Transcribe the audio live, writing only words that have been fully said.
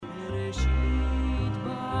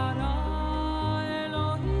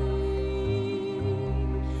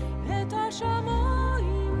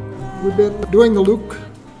We've been doing the Luke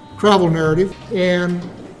travel narrative, and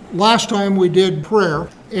last time we did prayer,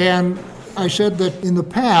 and I said that in the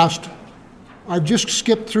past, I've just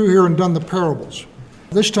skipped through here and done the parables.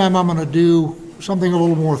 This time I'm going to do something a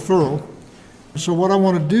little more thorough. So what I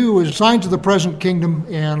want to do is signs of the present kingdom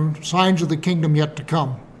and signs of the kingdom yet to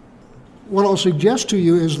come. What I'll suggest to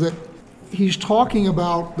you is that he's talking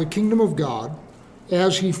about the kingdom of God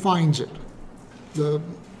as he finds it. The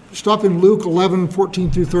stuff in Luke 11,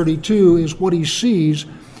 14 through 32 is what he sees.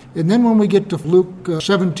 And then when we get to Luke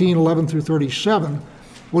 17, 11 through 37,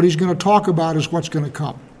 what he's going to talk about is what's going to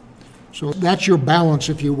come. So that's your balance,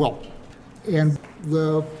 if you will. And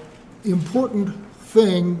the important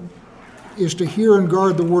thing is to hear and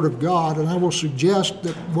guard the Word of God, and I will suggest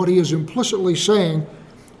that what he is implicitly saying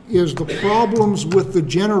is the problems with the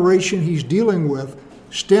generation he's dealing with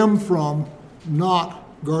stem from not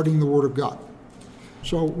guarding the Word of God.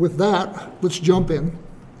 So with that, let's jump in.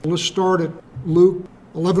 Let's start at Luke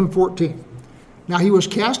 11:14. Now he was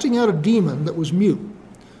casting out a demon that was mute.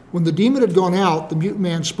 When the demon had gone out, the mute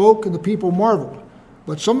man spoke, and the people marveled.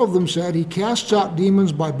 But some of them said, he casts out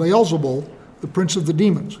demons by Beelzebul, the prince of the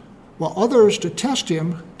demons. While others, to test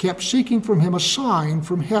him, kept seeking from him a sign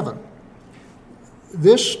from heaven.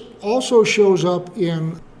 This also shows up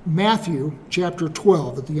in Matthew chapter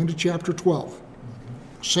 12, at the end of chapter 12.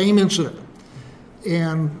 Same incident.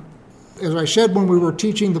 And as I said when we were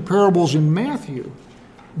teaching the parables in Matthew,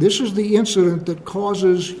 this is the incident that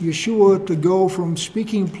causes Yeshua to go from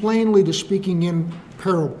speaking plainly to speaking in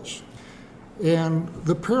parables. And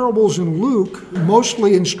the parables in Luke,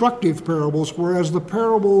 mostly instructive parables, whereas the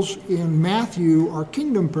parables in Matthew are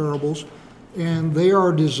kingdom parables, and they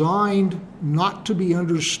are designed not to be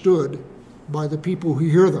understood by the people who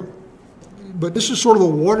hear them. But this is sort of a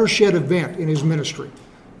watershed event in his ministry,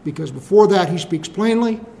 because before that he speaks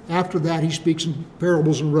plainly, after that he speaks in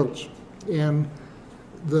parables and riddles. And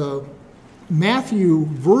the Matthew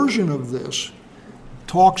version of this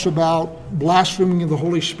talks about blaspheming of the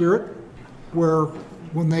Holy Spirit, where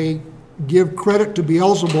when they give credit to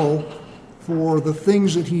Beelzebul for the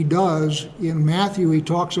things that he does, in Matthew he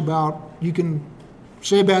talks about, you can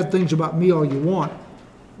say bad things about me all you want,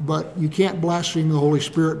 but you can't blaspheme the Holy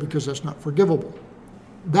Spirit because that's not forgivable.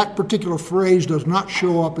 That particular phrase does not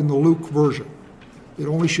show up in the Luke version. It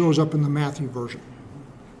only shows up in the Matthew version.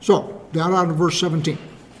 So, down on to verse 17.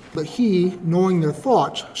 But he, knowing their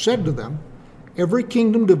thoughts, said to them, every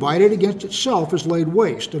kingdom divided against itself is laid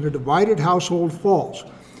waste, and a divided household falls.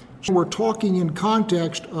 So we're talking in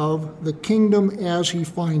context of the kingdom as he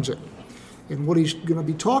finds it. And what he's going to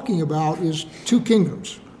be talking about is two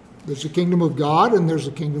kingdoms. There's the kingdom of God and there's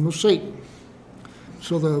the kingdom of Satan.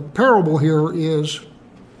 So the parable here is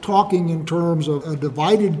talking in terms of a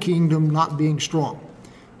divided kingdom not being strong.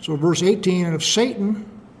 So verse 18, and if Satan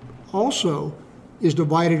also is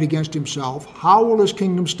divided against himself, how will his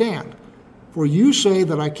kingdom stand? For you say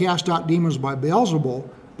that I cast out demons by Beelzebul,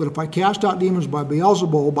 but if I cast out demons by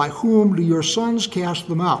Beelzebul, by whom do your sons cast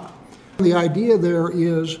them out? The idea there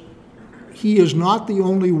is he is not the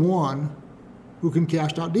only one who can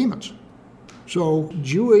cast out demons. So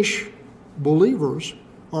Jewish believers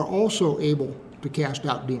are also able to cast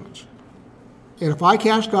out demons. And if I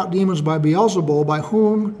cast out demons by Beelzebul, by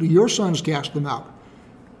whom do your sons cast them out?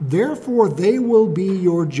 Therefore they will be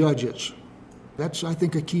your judges. That's, I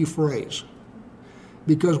think, a key phrase.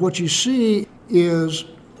 Because what you see is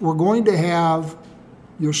we're going to have,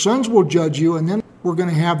 your sons will judge you, and then we're going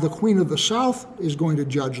to have the queen of the south is going to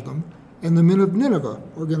judge them, and the men of Nineveh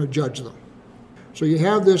are going to judge them. So you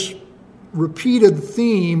have this repeated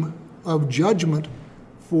theme of judgment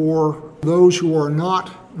for those who are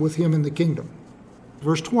not with him in the kingdom.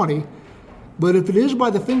 Verse 20, but if it is by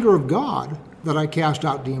the finger of God that I cast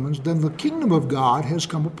out demons, then the kingdom of God has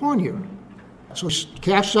come upon you. So he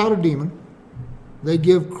casts out a demon. They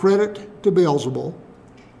give credit to Beelzebul.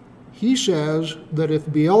 He says that if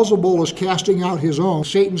Beelzebul is casting out his own,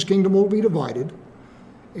 Satan's kingdom will be divided,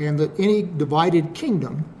 and that any divided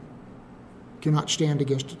kingdom cannot stand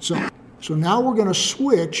against itself. So now we're going to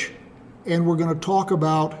switch, and we're going to talk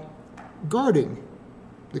about guarding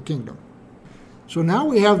the kingdom. So now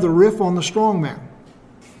we have the riff on the strong man.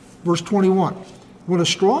 Verse 21, when a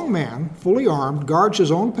strong man, fully armed, guards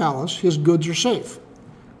his own palace, his goods are safe.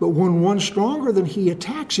 But when one stronger than he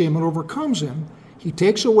attacks him and overcomes him, he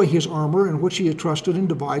takes away his armor in which he had trusted and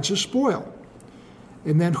divides his spoil.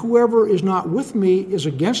 And then whoever is not with me is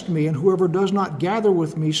against me, and whoever does not gather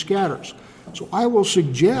with me scatters. So I will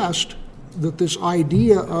suggest that this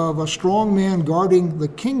idea of a strong man guarding the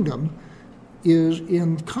kingdom is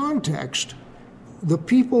in context. The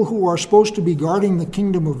people who are supposed to be guarding the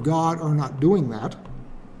kingdom of God are not doing that.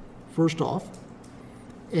 first off,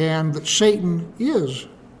 and that Satan is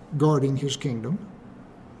guarding his kingdom,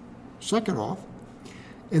 second off.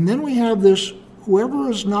 And then we have this, whoever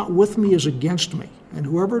is not with me is against me, and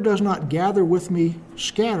whoever does not gather with me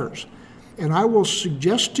scatters. And I will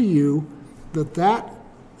suggest to you that that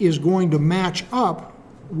is going to match up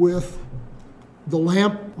with the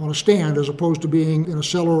lamp on a stand as opposed to being in a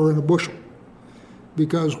cellar or in a bushel.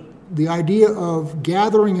 Because the idea of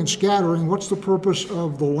gathering and scattering, what's the purpose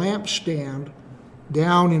of the lampstand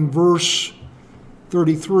down in verse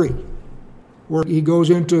 33, where he goes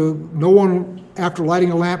into, no one after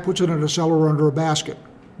lighting a lamp puts it in a cellar or under a basket,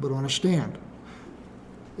 but on a stand.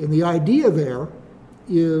 And the idea there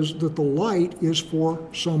is that the light is for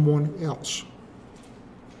someone else.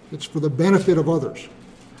 It's for the benefit of others.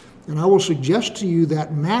 And I will suggest to you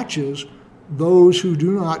that matches those who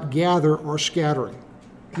do not gather or scattering.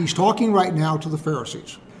 He's talking right now to the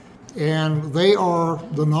Pharisees, and they are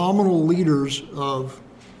the nominal leaders of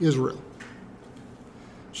Israel.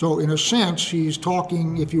 So in a sense, he's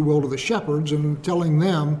talking, if you will, to the shepherds and telling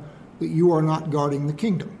them that you are not guarding the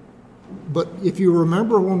kingdom. But if you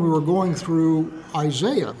remember when we were going through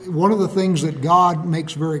Isaiah, one of the things that God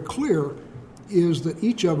makes very clear is that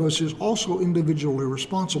each of us is also individually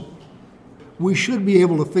responsible. We should be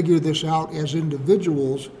able to figure this out as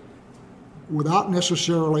individuals without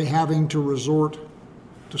necessarily having to resort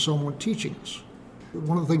to someone teaching us.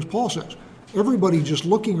 One of the things Paul says, everybody just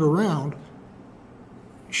looking around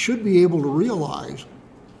should be able to realize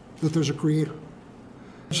that there's a creator.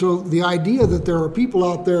 So the idea that there are people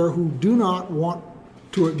out there who do not want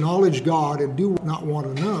to acknowledge God and do not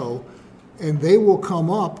want to know, and they will come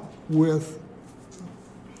up with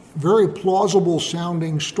very plausible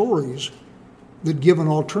sounding stories that give an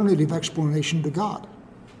alternative explanation to God.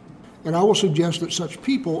 And I will suggest that such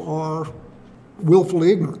people are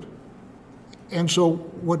willfully ignorant. And so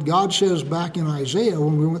what God says back in Isaiah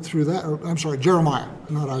when we went through that, Jeremiah,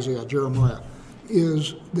 not Isaiah, Jeremiah,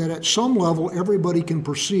 is that at some level everybody can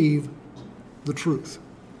perceive the truth.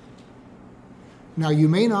 Now you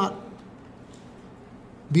may not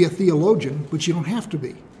be a theologian, but you don't have to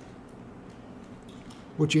be.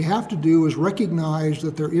 What you have to do is recognize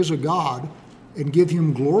that there is a God and give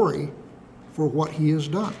him glory for what he has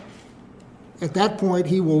done. At that point,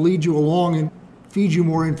 he will lead you along and feed you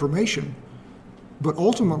more information. But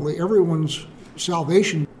ultimately, everyone's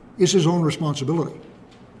salvation is his own responsibility.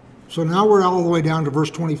 So now we're all the way down to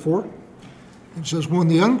verse 24. It says, when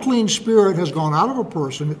the unclean spirit has gone out of a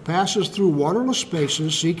person, it passes through waterless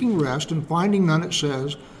spaces, seeking rest, and finding none, it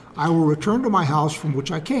says, I will return to my house from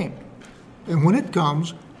which I came. And when it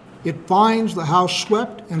comes, it finds the house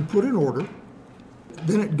swept and put in order.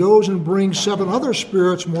 Then it goes and brings 7 other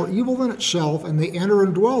spirits more evil than itself, and they enter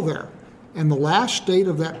and dwell there. And the last state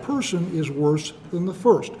of that person is worse than the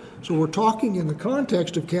first. So we're talking in the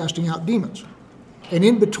context of casting out demons. And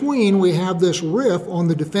in between, we have this riff on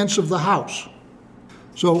the defense of the house.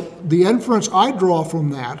 So the inference I draw from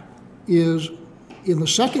that is in the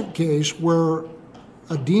second case where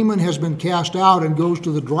a demon has been cast out and goes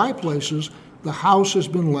to the dry places, the house has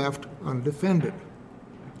been left undefended,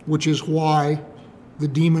 which is why the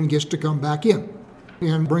demon gets to come back in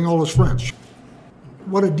and bring all his friends.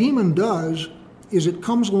 What a demon does is it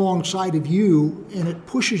comes alongside of you and it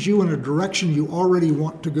pushes you in a direction you already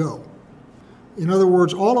want to go. In other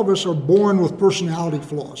words, all of us are born with personality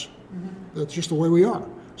flaws. That's just the way we are.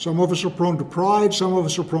 Some of us are prone to pride, some of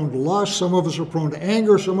us are prone to lust, some of us are prone to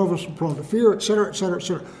anger, some of us are prone to fear, etc., etc.,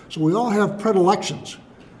 etc. So we all have predilections.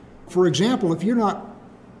 For example, if you're not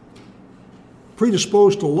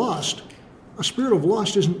predisposed to lust, a spirit of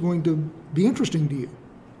lust isn't going to be interesting to you.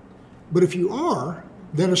 But if you are,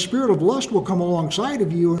 then a spirit of lust will come alongside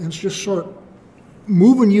of you and just start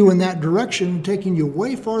moving you in that direction, taking you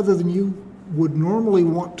way farther than you would normally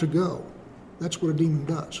want to go. That's what a demon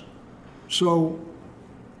does. So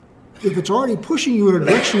if it's already pushing you in a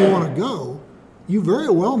direction you want to go, you very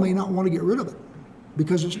well may not want to get rid of it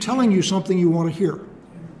because it's telling you something you want to hear.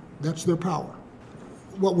 That's their power.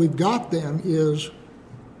 What we've got then is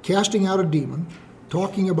casting out a demon,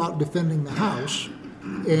 talking about defending the house,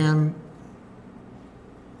 and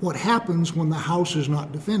what happens when the house is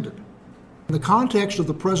not defended. In the context of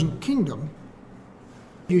the present kingdom,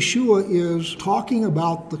 Yeshua is talking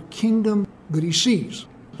about the kingdom that he sees,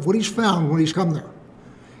 what he's found when he's come there.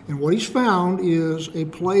 And what he's found is a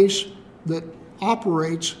place that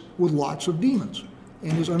operates with lots of demons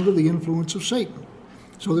and is under the influence of Satan.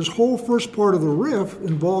 So this whole first part of the riff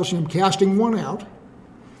involves him casting one out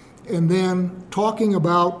and then talking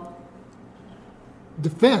about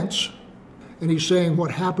defense. And he's saying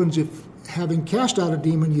what happens if, having cast out a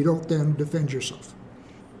demon, you don't then defend yourself.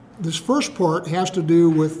 This first part has to do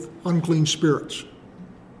with unclean spirits.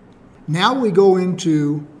 Now we go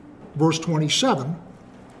into verse 27.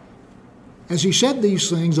 As he said these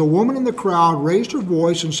things, a woman in the crowd raised her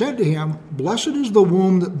voice and said to him, "Blessed is the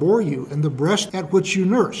womb that bore you, and the breast at which you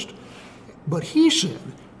nursed." But he said,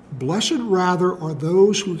 "Blessed rather are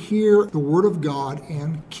those who hear the word of God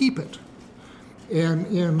and keep it." And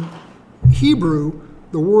in Hebrew,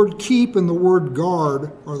 the word keep and the word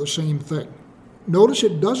guard are the same thing. Notice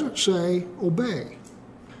it doesn't say obey.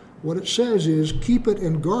 What it says is keep it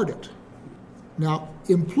and guard it. Now,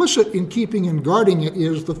 implicit in keeping and guarding it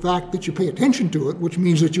is the fact that you pay attention to it, which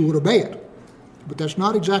means that you would obey it. But that's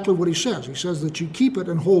not exactly what he says. He says that you keep it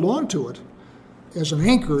and hold on to it as an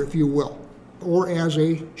anchor, if you will, or as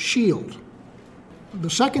a shield. The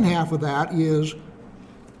second half of that is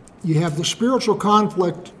you have the spiritual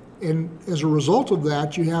conflict, and as a result of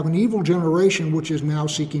that, you have an evil generation which is now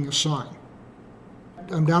seeking a sign.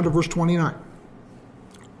 I'm down to verse 29.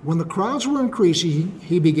 When the crowds were increasing,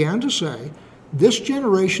 he began to say, "This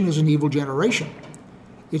generation is an evil generation.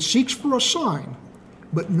 It seeks for a sign,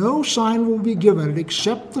 but no sign will be given it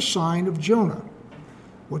except the sign of Jonah."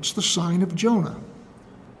 What's the sign of Jonah?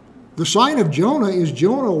 The sign of Jonah is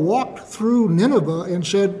Jonah walked through Nineveh and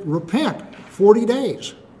said, "Repent," 40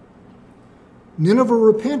 days. Nineveh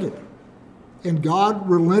repented, and God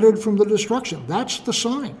relented from the destruction. That's the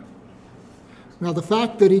sign. Now, the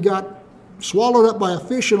fact that he got swallowed up by a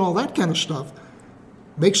fish and all that kind of stuff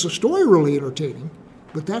makes the story really entertaining,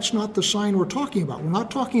 but that's not the sign we're talking about. We're not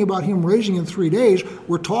talking about him raising in 3 days.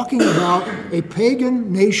 We're talking about a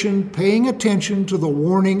pagan nation paying attention to the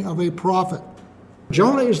warning of a prophet.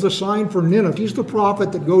 Jonah is the sign for Nineveh. He's the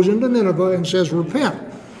prophet that goes into Nineveh and says, "Repent."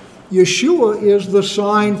 Yeshua is the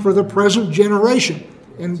sign for the present generation.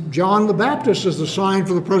 And John the Baptist is the sign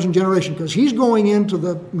for the present generation because he's going into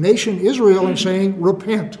the nation Israel and saying,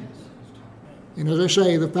 "Repent." And as I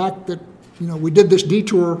say, the fact that we did this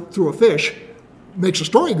detour through a fish makes the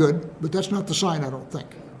story good, but that's not the sign, I don't think.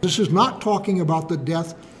 This is not talking about the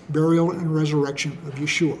death, burial, and resurrection of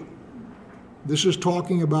Yeshua. This is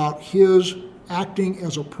talking about his acting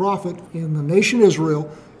as a prophet in the nation Israel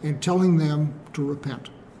and telling them to repent.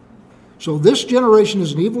 So this generation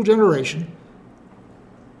is an evil generation.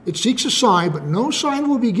 It seeks a sign, but no sign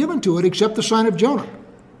will be given to it except the sign of Jonah.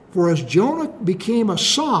 For as Jonah became a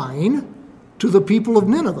sign to the people of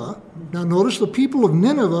Nineveh, now notice the people of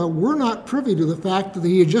Nineveh were not privy to the fact that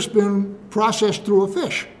he had just been processed through a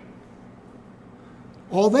fish.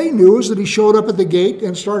 All they knew is that he showed up at the gate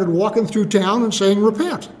and started walking through town and saying,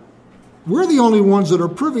 "Repent." We're the only ones that are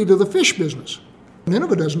privy to the fish business.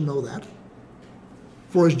 Nineveh doesn't know that.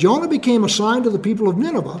 For as Jonah became a sign to the people of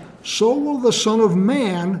Nineveh, so will the Son of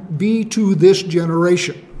Man be to this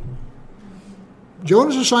generation.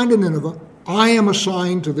 Jonah's a sign to Nineveh. I am a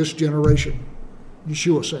sign to this generation.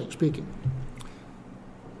 Yeshua speaking.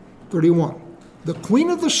 31. The queen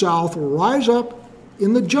of the south will rise up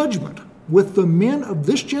in the judgment with the men of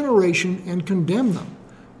this generation and condemn them.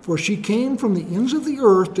 For she came from the ends of the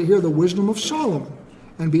earth to hear the wisdom of Solomon.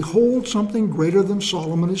 And behold, something greater than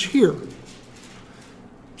Solomon is here.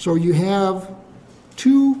 So you have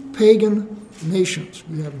two pagan nations.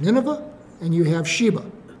 You have Nineveh and you have Sheba,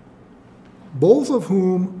 both of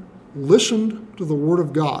whom listened to the word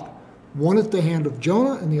of God, one at the hand of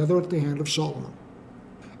Jonah and the other at the hand of Solomon.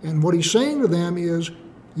 And what he's saying to them is,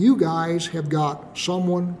 you guys have got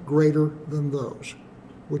someone greater than those,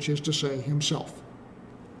 which is to say himself.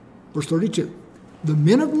 Verse 32, the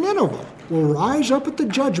men of Nineveh will rise up at the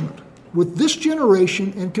judgment with this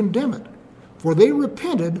generation and condemn it. For they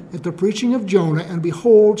repented at the preaching of Jonah, and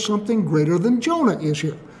behold, something greater than Jonah is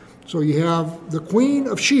here. So you have the queen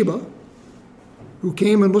of Sheba, who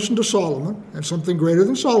came and listened to Solomon, and something greater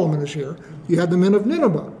than Solomon is here. You have the men of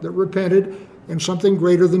Nineveh that repented, and something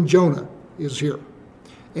greater than Jonah is here.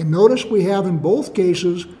 And notice we have in both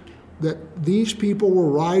cases that these people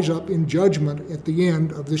will rise up in judgment at the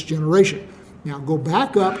end of this generation. Now go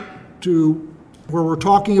back up to where we're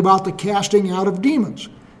talking about the casting out of demons.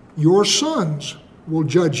 Your sons will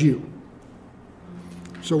judge you.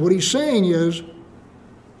 So what he's saying is,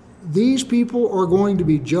 these people are going to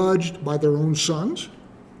be judged by their own sons,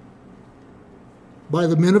 by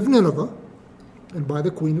the men of Nineveh, and by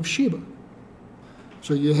the queen of Sheba.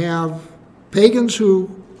 So you have pagans who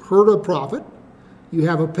heard a prophet, you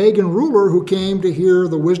have a pagan ruler who came to hear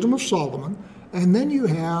the wisdom of Solomon, and then you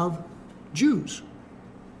have Jews,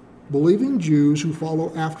 believing Jews who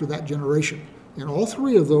follow after that generation. And all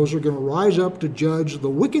three of those are going to rise up to judge the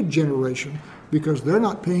wicked generation because they're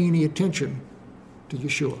not paying any attention to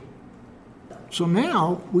Yeshua. So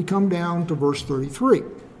now we come down to verse 33,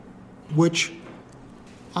 which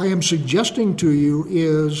I am suggesting to you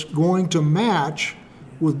is going to match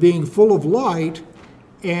with being full of light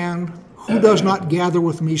and who does not gather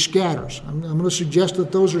with me scatters. I'm going to suggest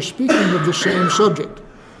that those are speaking of the same subject.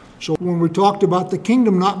 So when we talked about the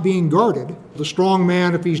kingdom not being guarded, the strong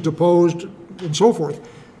man if he's deposed and so forth,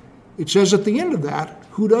 it says at the end of that,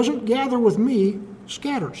 who doesn't gather with me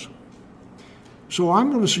scatters. So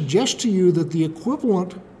I'm going to suggest to you that the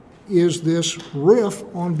equivalent is this riff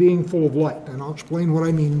on being full of light, and I'll explain what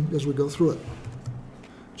I mean as we go through it.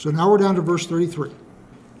 So now we're down to verse 33.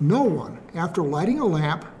 No one, after lighting a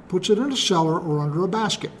lamp, puts it in a cellar or under a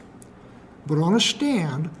basket, but on a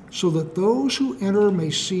stand, so that those who enter may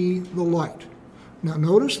see the light. Now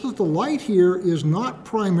notice that the light here is not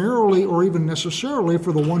primarily or even necessarily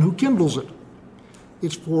for the one who kindles it.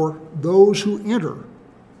 It's for those who enter,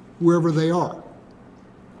 wherever they are.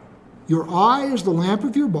 Your eye is the lamp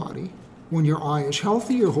of your body. When your eye is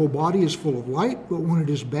healthy, your whole body is full of light, but when it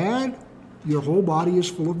is bad, your whole body is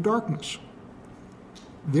full of darkness.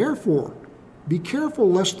 Therefore, be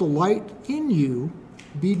careful lest the light in you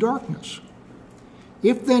be darkness.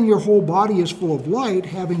 If then your whole body is full of light,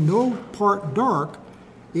 having no part dark,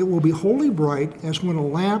 it will be wholly bright, as when a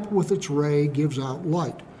lamp with its ray gives out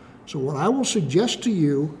light. So what I will suggest to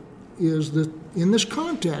you is that in this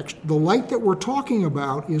context, the light that we're talking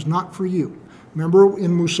about is not for you. Remember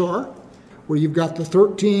in Musar, where you've got the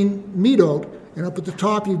 13 midot, and up at the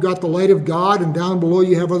top you've got the light of God, and down below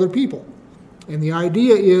you have other people. And the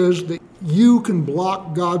idea is that you can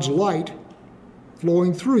block God's light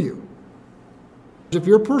flowing through you. If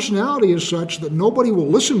your personality is such that nobody will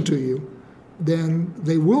listen to you, then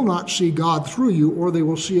they will not see God through you, or they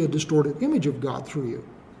will see a distorted image of God through you.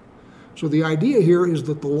 So the idea here is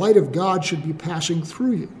that the light of God should be passing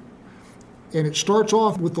through you. And it starts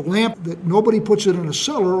off with the lamp that nobody puts it in a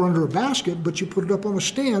cellar or under a basket, but you put it up on a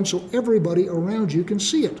stand so everybody around you can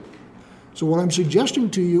see it. So what I'm suggesting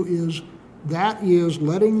to you is that is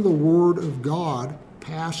letting the Word of God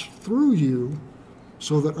pass through you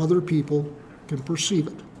so that other people can perceive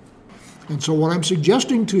it. And so what I'm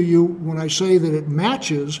suggesting to you when I say that it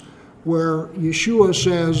matches where Yeshua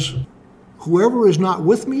says, whoever is not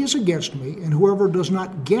with me is against me, and whoever does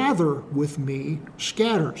not gather with me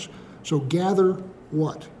scatters. So gather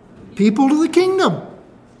what? People to the kingdom.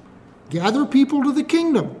 Gather people to the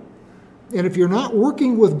kingdom. And if you're not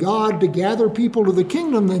working with God to gather people to the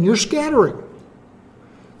kingdom, then you're scattering.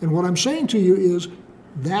 And what I'm saying to you is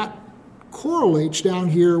that correlates down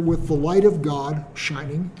here with the light of God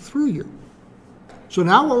shining through you. So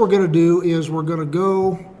now what we're going to do is we're going to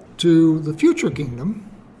go to the future kingdom,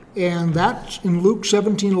 and that's in Luke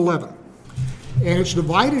 17:11. And it's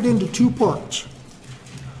divided into two parts.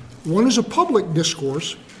 One is a public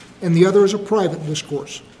discourse, and the other is a private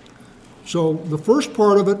discourse. So the first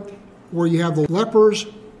part of it, where you have the lepers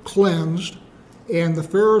cleansed, and the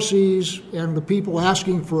Pharisees and the people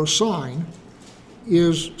asking for a sign,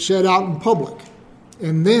 is said out in public.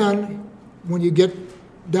 And then, when you get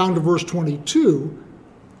down to verse 22,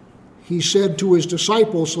 he said to his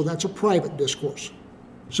disciples, so that's a private discourse.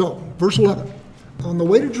 So, verse 11. On the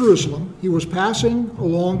way to Jerusalem, he was passing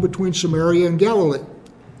along between Samaria and Galilee.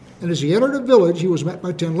 And as he entered a village, he was met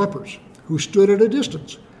by 10 lepers, who stood at a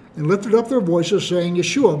distance, and lifted up their voices, saying,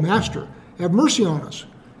 Yeshua, Master, have mercy on us.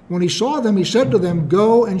 When he saw them, he said to them,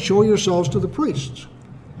 Go and show yourselves to the priests.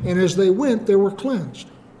 And as they went, they were cleansed.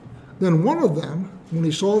 Then one of them, when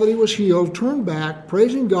he saw that he was healed, turned back,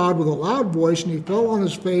 praising God with a loud voice, and he fell on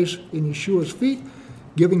his face in Yeshua's feet,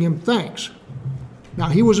 giving him thanks. Now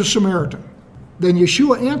he was a Samaritan. Then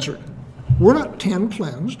Yeshua answered, Were not 10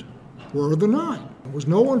 cleansed? Where are the 9? Was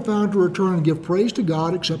no one found to return and give praise to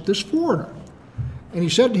God except this foreigner? And he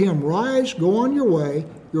said to him, Rise, go on your way,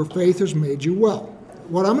 your faith has made you well.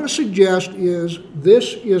 What I'm going to suggest is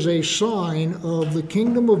this is a sign of the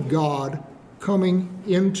kingdom of God coming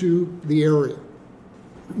into the area.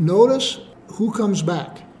 Notice who comes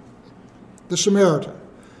back? The Samaritan.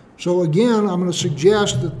 So again, I'm going to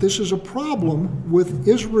suggest that this is a problem with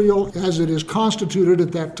Israel as it is constituted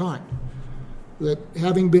at that time. That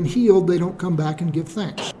having been healed, they don't come back and give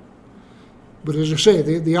thanks. But as I say,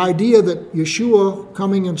 the idea that Yeshua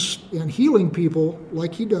coming and healing people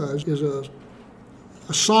like he does is a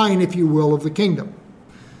sign, if you will, of the kingdom.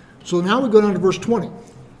 So now we go down to verse 20.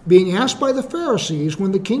 Being asked by the Pharisees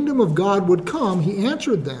when the kingdom of God would come, he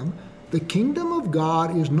answered them, The kingdom of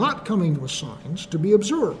God is not coming with signs to be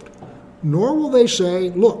observed, nor will they say,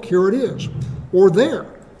 Look, here it is, or there.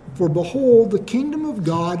 For behold, the kingdom of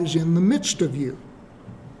God is in the midst of you.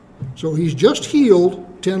 So he's just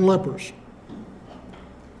healed 10 lepers.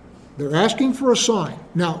 They're asking for a sign.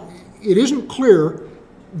 Now, it isn't clear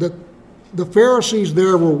that The Pharisees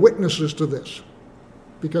there were witnesses to this,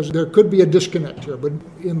 because there could be a disconnect here. But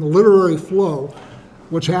in the literary flow,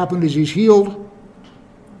 what's happened is he's healed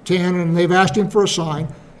 10, and they've asked him for a sign,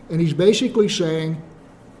 and he's basically saying,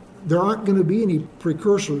 there aren't going to be any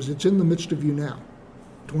precursors. It's in the midst of you now.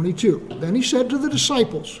 22. Then he said to the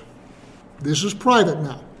disciples, this is private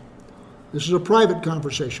now. This is a private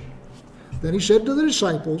conversation. Then he said to the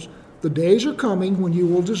disciples, the days are coming when you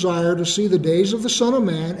will desire to see the days of the Son of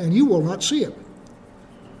Man, and you will not see it.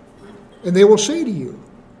 And they will say to you,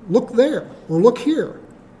 look there, or look here.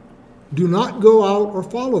 Do not go out or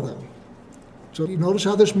follow them. So you notice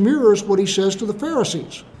how this mirrors what he says to the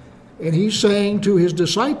Pharisees. And he's saying to his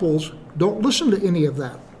disciples, don't listen to any of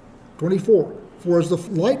that. 24. For as the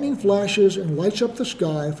lightning flashes and lights up the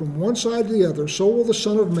sky from one side to the other, so will the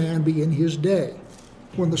Son of Man be in his day.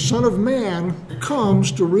 When the Son of Man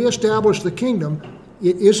comes to reestablish the kingdom,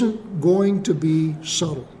 it isn't going to be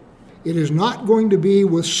subtle. It is not going to be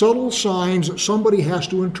with subtle signs that somebody has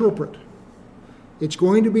to interpret. It's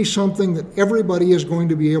going to be something that everybody is going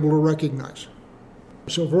to be able to recognize.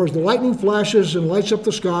 So for as the lightning flashes and lights up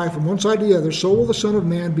the sky from one side to the other, so will the Son of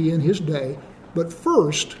Man be in his day. But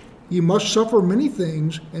first, you must suffer many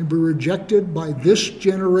things and be rejected by this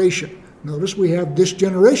generation. Notice we have this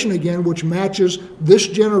generation again, which matches this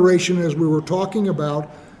generation as we were talking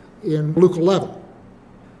about in Luke 11.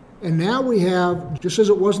 And now we have, just as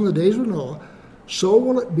it was in the days of Noah, so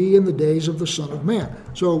will it be in the days of the Son of Man.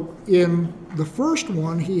 So in the first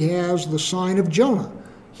one, he has the sign of Jonah.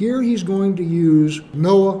 Here he's going to use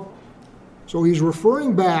Noah. So he's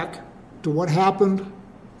referring back to what happened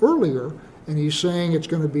earlier, and he's saying it's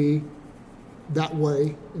going to be that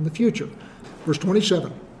way in the future. Verse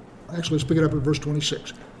 27. Actually, let's pick it up at verse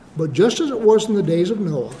 26. But just as it was in the days of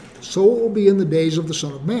Noah, so it will be in the days of the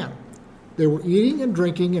Son of Man. They were eating and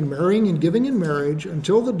drinking and marrying and giving in marriage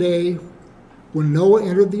until the day when Noah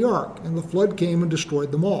entered the ark, and the flood came and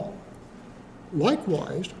destroyed them all.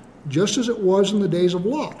 Likewise, just as it was in the days of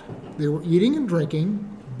Lot, they were eating and drinking,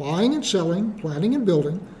 buying and selling, planting and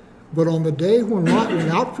building. But on the day when Lot went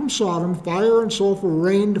out from Sodom, fire and sulfur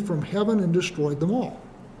rained from heaven and destroyed them all.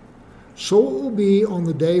 So it will be on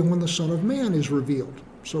the day when the Son of Man is revealed.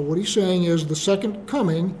 So what he's saying is the second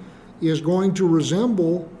coming is going to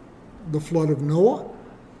resemble the flood of Noah,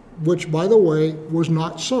 which, by the way, was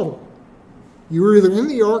not subtle. You were either in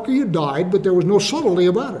the ark or you died, but there was no subtlety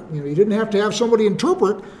about it. You didn't have to have somebody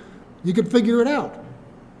interpret. You could figure it out.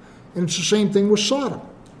 And it's the same thing with Sodom.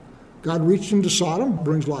 God reached into Sodom,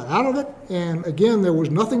 brings Lot out of it, and again, there was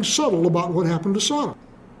nothing subtle about what happened to Sodom.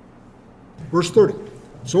 Verse 30.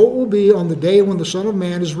 So it will be on the day when the Son of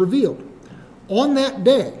Man is revealed. On that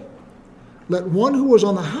day, let one who was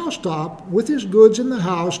on the housetop with his goods in the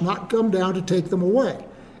house not come down to take them away.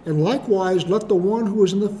 And likewise, let the one who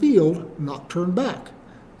is in the field not turn back.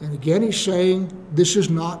 And again, he's saying this is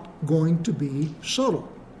not going to be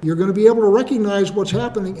subtle. You're going to be able to recognize what's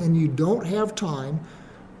happening, and you don't have time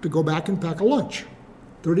to go back and pack a lunch.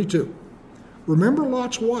 32. Remember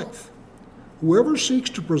Lot's wife. Whoever seeks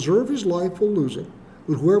to preserve his life will lose it,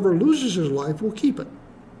 but whoever loses his life will keep it.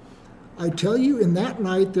 I tell you, in that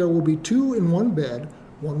night there will be two in one bed,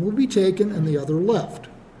 one will be taken and the other left.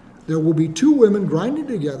 There will be two women grinding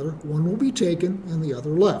together, one will be taken and the other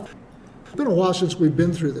left. It's been a while since we've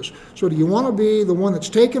been through this. So do you want to be the one that's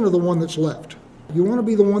taken or the one that's left? You want to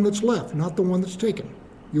be the one that's left, not the one that's taken.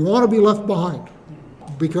 You want to be left behind.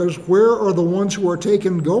 Because where are the ones who are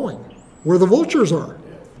taken going? Where the vultures are.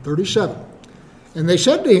 37. And they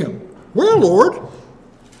said to him, Where, Lord?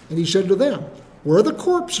 And he said to them, Where the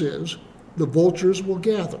corpse is, the vultures will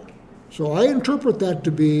gather. So I interpret that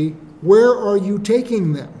to be, where are you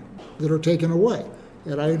taking them that are taken away?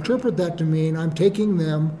 And I interpret that to mean I'm taking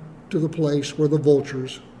them to the place where the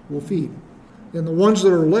vultures will feed. And the ones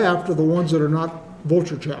that are left are the ones that are not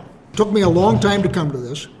vulture chow. It took me a long time to come to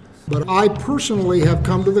this, but I personally have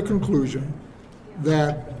come to the conclusion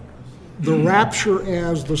that the rapture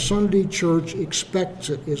as the Sunday church expects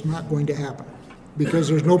it is not going to happen, because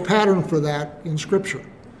there's no pattern for that in Scripture.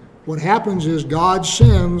 What happens is God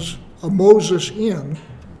sends a Moses in,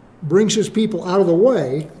 brings his people out of the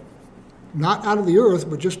way, not out of the earth,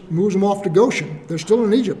 but just moves them off to Goshen. They're still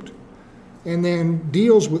in Egypt. And then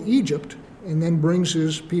deals with Egypt, and then brings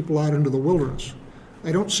his people out into the wilderness.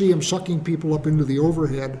 I don't see him sucking people up into the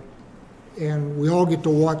overhead, and we all get to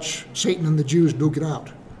watch Satan and the Jews duke it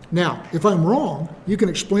out. Now, if I'm wrong, you can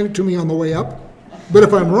explain it to me on the way up. But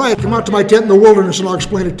if I'm right, come out to my tent in the wilderness and I'll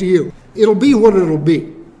explain it to you. It'll be what it'll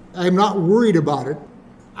be. I'm not worried about it.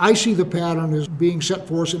 I see the pattern as being set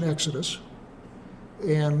forth in Exodus.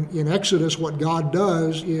 And in Exodus, what God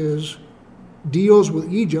does is deals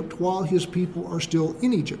with Egypt while his people are still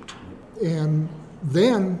in Egypt, and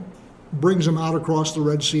then brings them out across the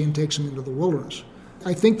Red Sea and takes them into the wilderness.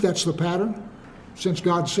 I think that's the pattern. Since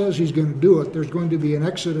God says he's going to do it, there's going to be an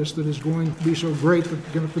exodus that is going to be so great that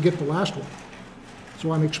they're going to forget the last one.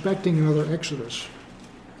 So I'm expecting another exodus,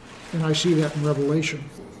 and I see that in Revelation.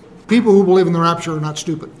 People who believe in the rapture are not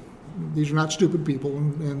stupid. These are not stupid people,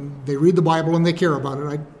 and they read the Bible and they care about it.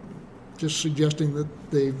 I'm just suggesting that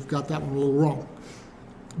they've got that one a little wrong.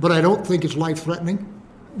 But I don't think it's life-threatening.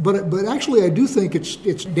 But actually I do think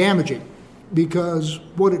it's damaging, because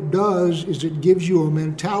what it does is it gives you a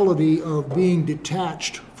mentality of being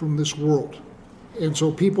detached from this world. And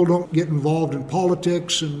so people don't get involved in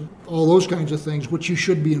politics and all those kinds of things, which you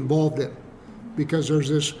should be involved in. Because there's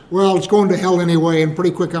this, well, it's going to hell anyway, and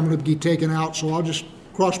pretty quick I'm going to be taken out, so I'll just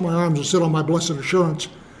cross my arms and sit on my blessed assurance,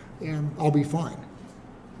 and I'll be fine.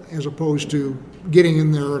 As opposed to getting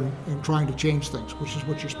in there and trying to change things, which is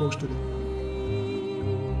what you're supposed to do.